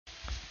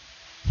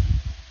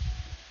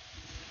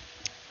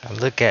I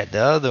look at the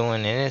other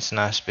one and it's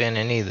not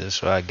spinning either,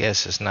 so I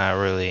guess it's not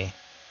really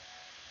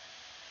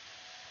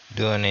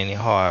doing any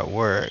hard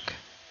work.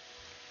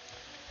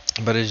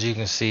 But as you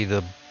can see,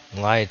 the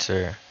lights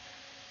are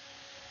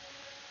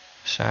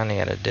shining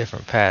at a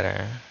different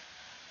pattern,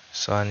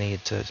 so I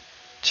need to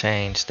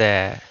change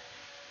that.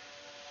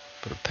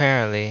 But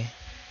apparently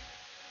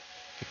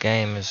the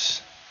game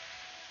is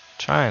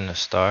trying to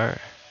start.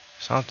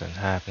 Something's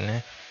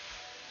happening.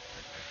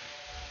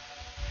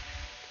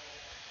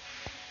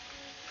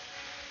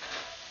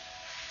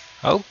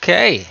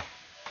 Okay,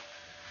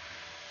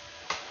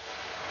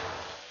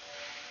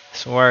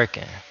 it's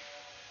working.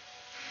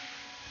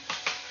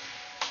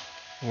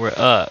 We're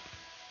up.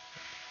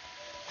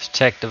 Let's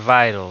check the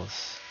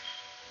vitals.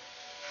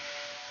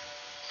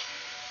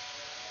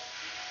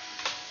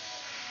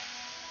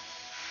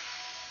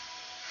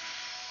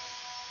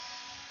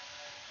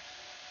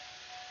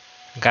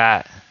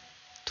 Got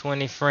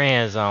 20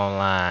 friends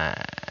online.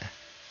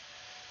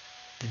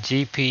 The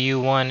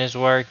GPU 1 is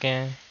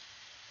working.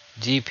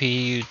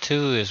 GPU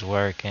 2 is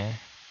working.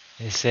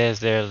 It says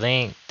they're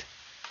linked.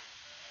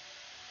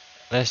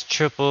 Let's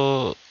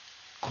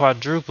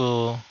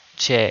quadruple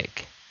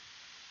check.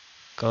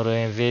 Go to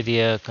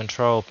Nvidia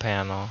Control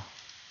Panel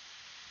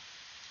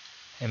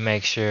and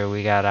make sure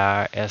we got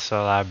our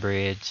SLI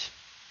bridge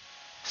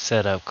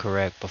set up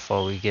correct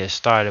before we get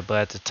started.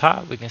 But at the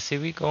top we can see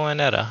we going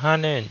at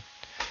 100.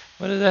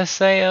 What does that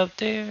say up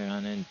there?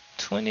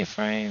 120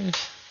 frames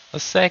a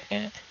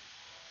second.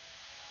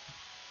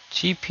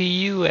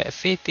 GPU at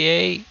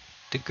 58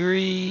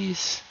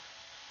 degrees.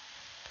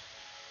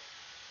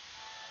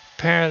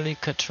 Apparently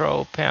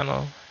Control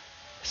Panel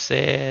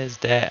says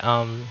that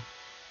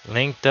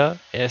linked up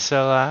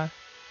SLI,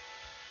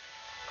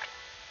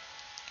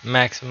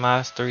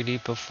 maximize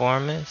 3D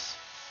performance.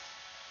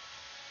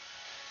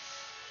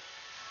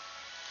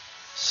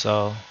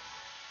 So,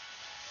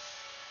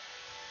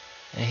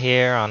 and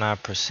here on our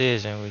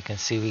precision, we can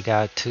see we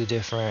got two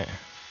different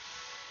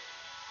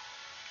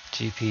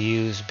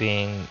GPUs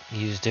being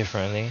used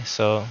differently.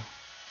 So,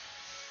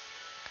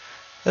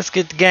 let's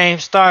get the game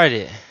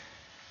started.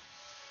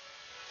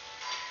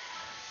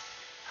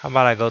 How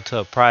about I go to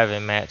a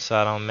private match so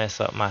I don't mess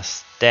up my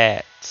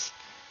stats?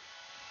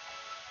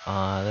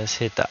 Let's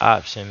hit the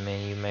option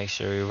menu. Make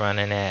sure we're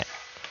running at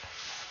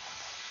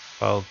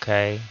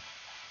 4K.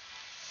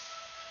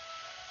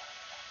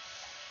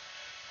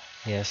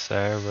 Yes,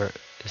 sir.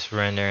 It's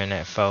rendering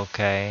at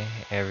 4K.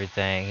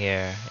 Everything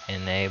here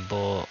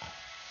enabled.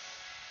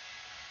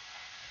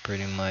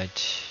 Pretty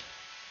much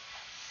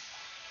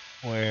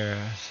where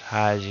as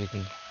high as you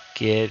can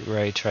get,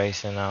 ray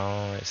tracing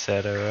on,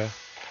 etc.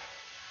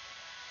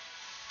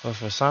 But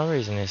for some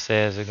reason it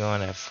says we're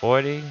going at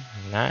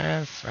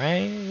 49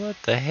 frames. What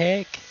the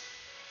heck?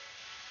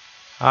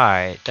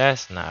 Alright,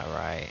 that's not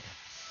right.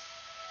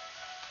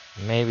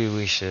 Maybe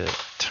we should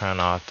turn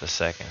off the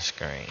second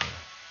screen.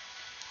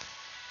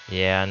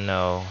 Yeah, I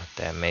know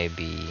that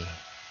maybe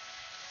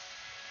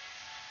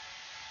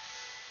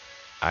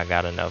I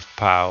got enough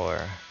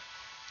power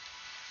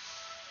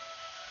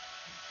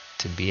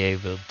to be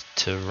able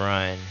to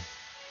run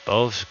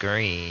both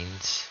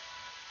screens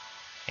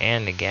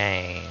and the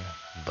game,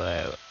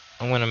 but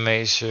I'm gonna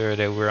make sure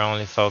that we're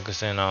only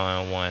focusing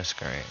on one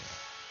screen.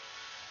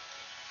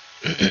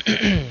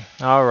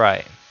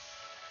 Alright,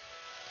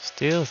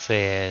 still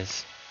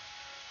says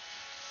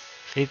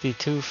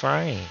 52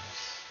 frames.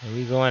 And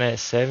we going at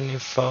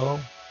 74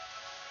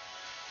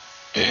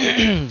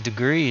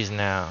 degrees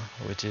now,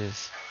 which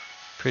is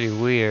pretty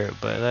weird,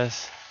 but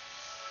let's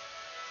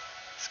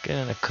get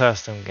in a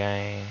custom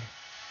game.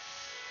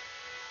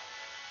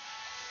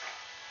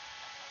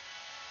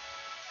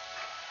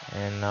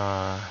 And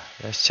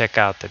let's check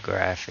out the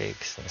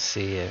graphics and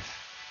see if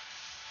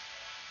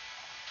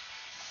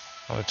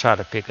I'm gonna try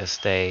to pick a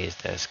stage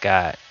that's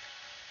got,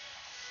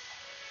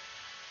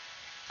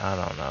 I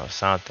don't know,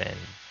 something.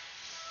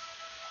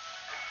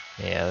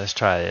 Yeah, let's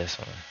try this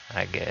one,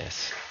 I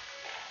guess.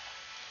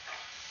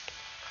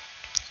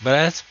 But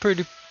that's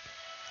pretty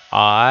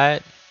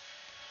odd.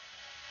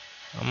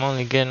 I'm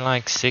only getting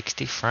like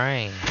 60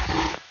 frames.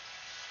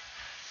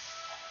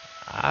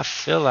 I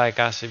feel like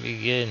I should be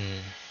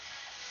getting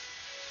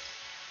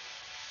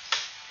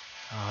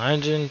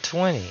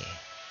 120.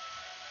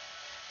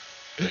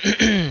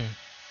 If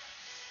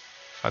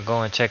I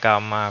go and check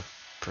out my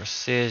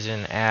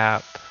precision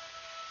app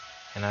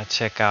and I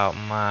check out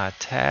my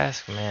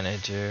task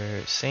manager,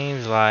 it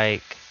seems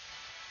like,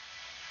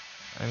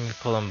 let me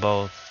pull them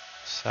both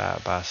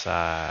side by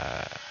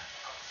side.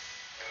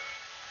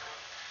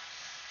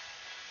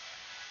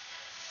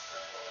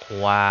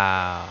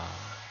 Wow,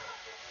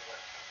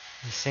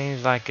 it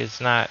seems like it's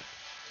not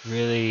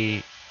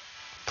really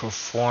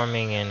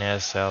performing in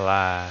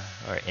SLI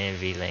or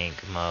NVLink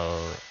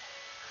mode.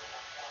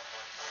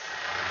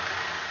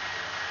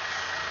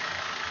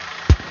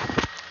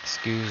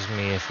 Excuse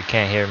me if you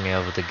can't hear me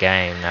over the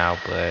game now,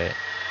 but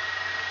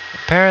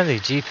apparently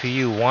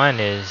GPU 1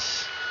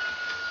 is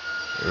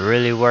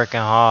really working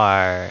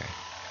hard.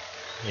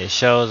 It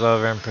shows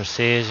over in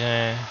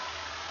precision.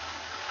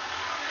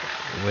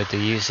 with the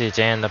usage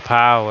and the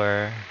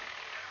power,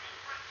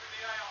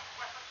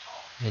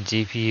 the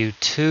GPU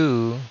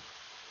 2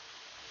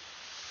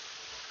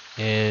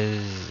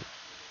 is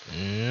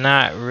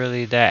not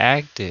really that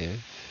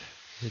active.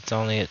 It's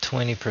only at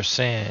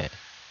 20%.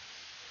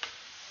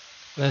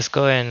 Let's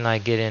go ahead and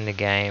like get in the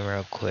game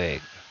real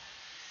quick.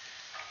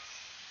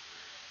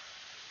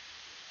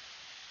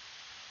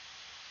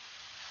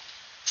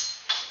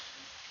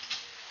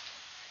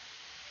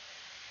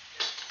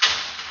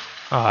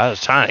 Oh, I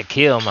was trying to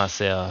kill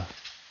myself.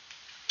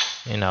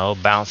 You know,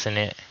 bouncing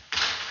it.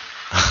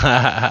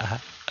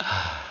 Cause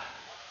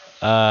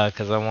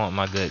I want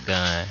my good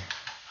gun.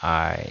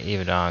 Alright,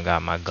 even though I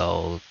got my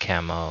gold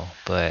camo,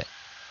 but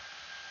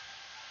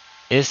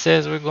it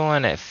says we're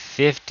going at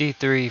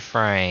 53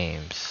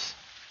 frames.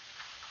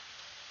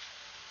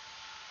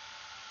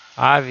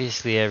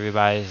 Obviously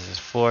everybody's is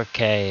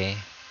 4K.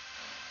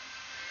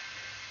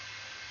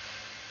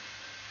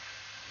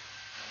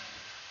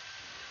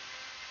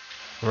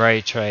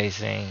 Ray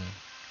tracing.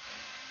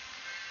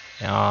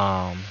 2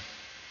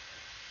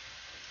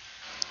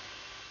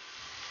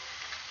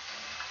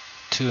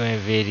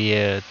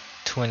 Nvidia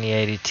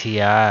 2080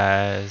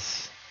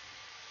 Ti's.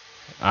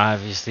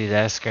 Obviously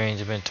that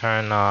screen's been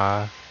turned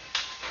off.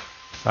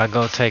 If I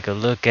go take a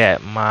look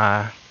at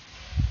my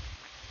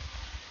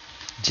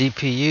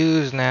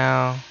GPUs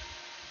now,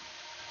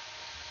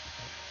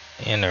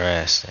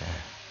 interesting.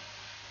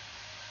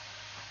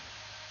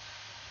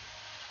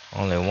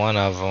 Only one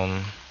of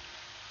them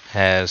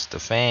has the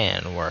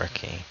fan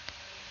working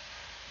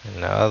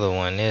and the other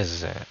one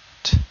isn't.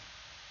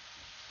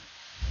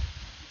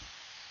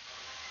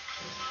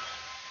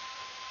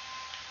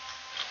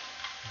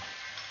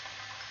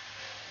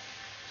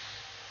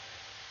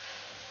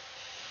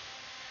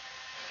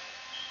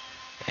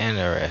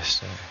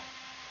 Interesting.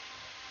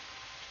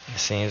 It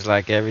seems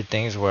like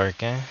everything's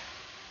working.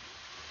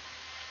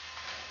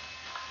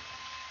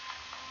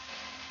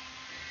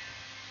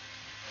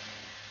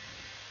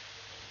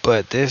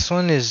 But this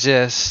one is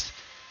just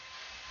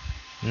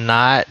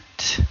not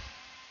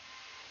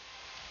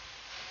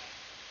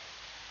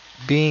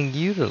being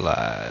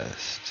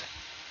utilized.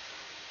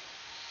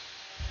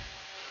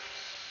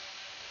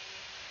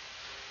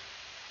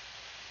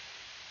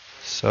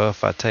 So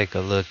if I take a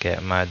look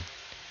at my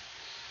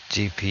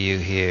GPU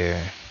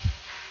here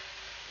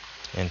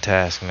in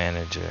Task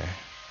Manager,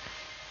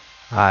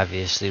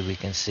 obviously we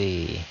can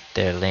see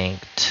they're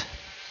linked,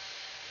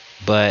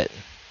 but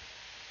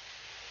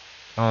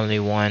only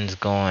one's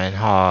going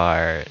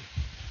hard.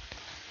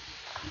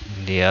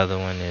 The other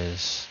one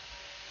is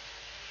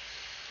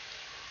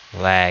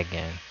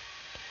lagging.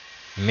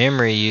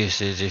 Memory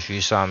usage, if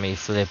you saw me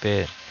flip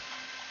it,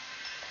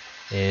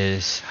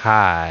 is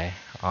high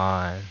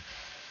on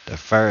the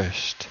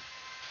first.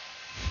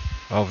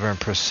 Over in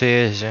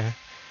precision,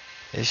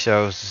 it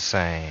shows the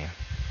same.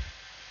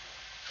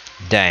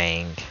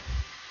 Dang.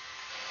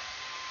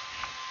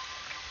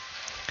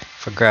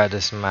 If I grab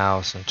this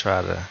mouse and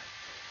try to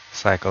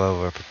cycle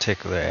over a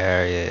particular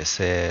area, it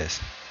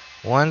says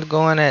one's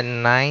going at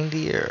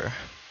 90 or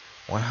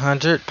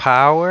 100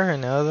 power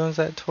and the other one's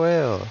at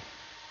 12.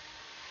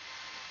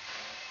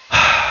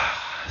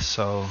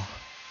 So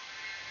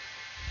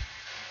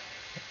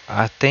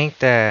I think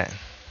that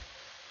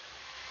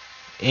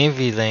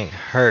NVLink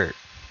hurt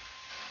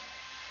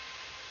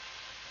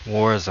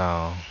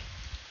Warzone,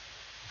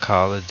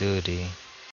 Call of Duty,